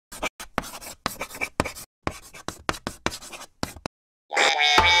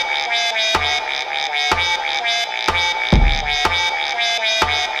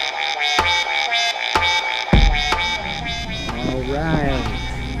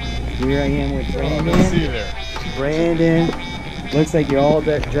Here I am with Brandon. Good to see you there. Brandon, looks like you're all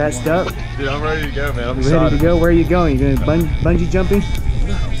dressed up. Dude, I'm ready to go, man. I'm ready excited. to go. Where are you going? You going bungee jumping?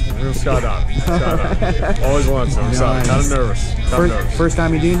 We're skydiving. Always wanted to. I'm excited. Kind of nervous. First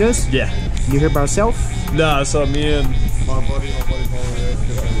time you're doing this? Yeah. You here by yourself? Nah, so me and my buddy over there.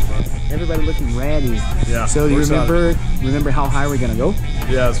 Everybody looking ready. Yeah. So you remember how high we're gonna go?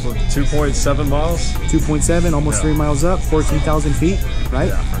 Yeah, it's 2.7 miles. 2.7, almost 3 miles up, 14,000 feet, right?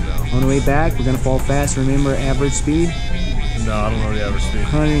 Yeah, I know. On the way back, we're gonna fall fast. Remember average speed? No, I don't know the average speed.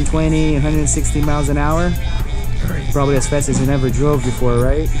 120, 160 miles an hour. Probably as fast as you never drove before,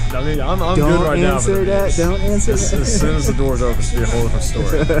 right? I mean, I'm good right now. Don't answer that. Don't answer that. As soon as the doors open, it's gonna be a whole different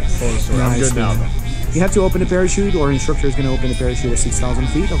story. Nice, I'm good now, though. You have to open the parachute, or instructor is going to open the parachute at 6,000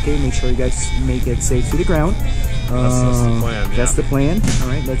 feet. Okay, make sure you guys make it safe to the ground. That's the plan. Yeah. That's the plan. All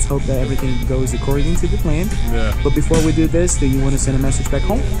right, let's hope that everything goes according to the plan. Yeah. But before we do this, do you want to send a message back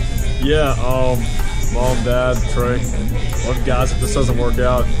home? Yeah. Mom, Dad, Trey, love you guys. If this doesn't work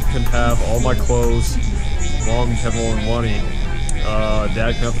out, you can have all my clothes. Mom can have all the money.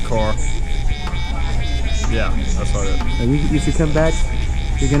 Dad can have the car. Yeah, that's about it. If you come back,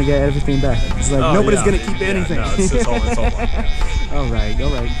 you're gonna get everything back. It's like nobody's gonna keep anything. No, it's all mine. All right.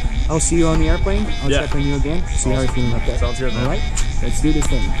 I'll see you on the airplane. I'll check on you again. See how you're feeling up there. Sounds good, man. All right, let's do this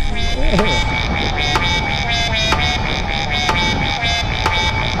thing.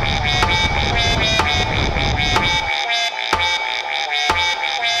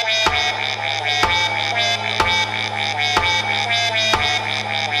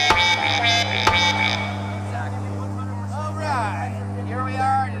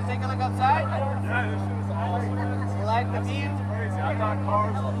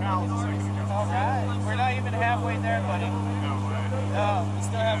 We're not even halfway there, buddy. No, we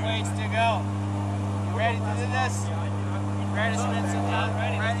still have ways to go. You ready to do this? Ready to spend some time?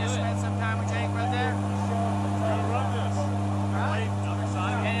 Ready to spend some time with Jake right there?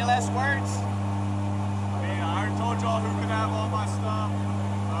 Any last words? I already told y'all who can have all my stuff.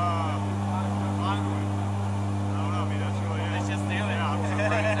 Finally. I don't know, that's really it. Let's just do it. Yeah, I'm just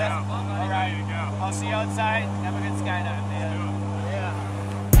ready to go. All right. I'll see you outside. Have a good skydive, man.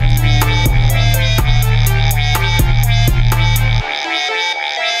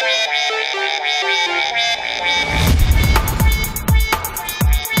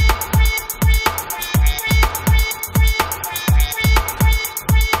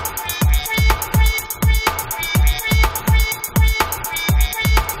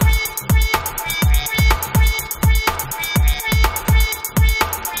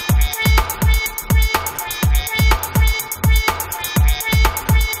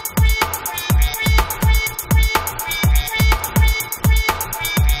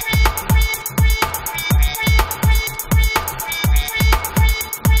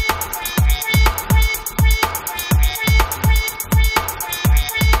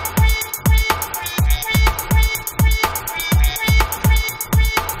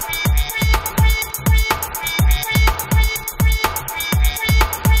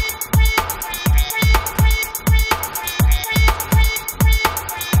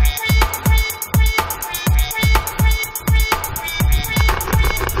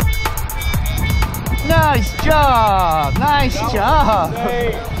 Nice job.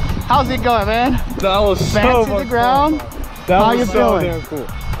 How's it going, man? That was Back to the ground. How you feeling? Damn cool.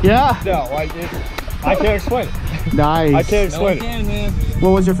 Yeah? No, like I can't explain it. Nice. I can't explain it. Man. What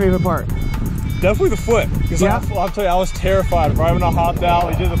was your favorite part? Definitely the flip. Because Yeah. I'll tell you, I was terrified. Right when I hopped out,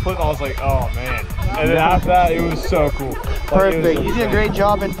 we did the flip, I was like, oh man. And then after that, it was so cool. Perfect. You did a great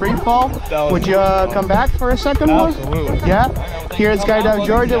job in free fall. Would you come back for a second one? Absolutely. Yeah? Here at Skydive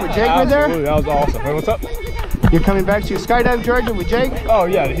Georgia with Jake right there? Absolutely, that was awesome. Hey, what's up? You're coming back to Skydive Georgia with Jake? Oh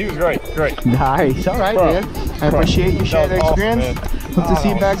yeah, he was great. Great. Nice. All right, man. I appreciate you sharing the experience. Awesome, Hope to see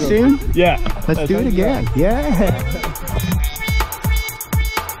you back soon. Yeah. Let's do it again. Yeah.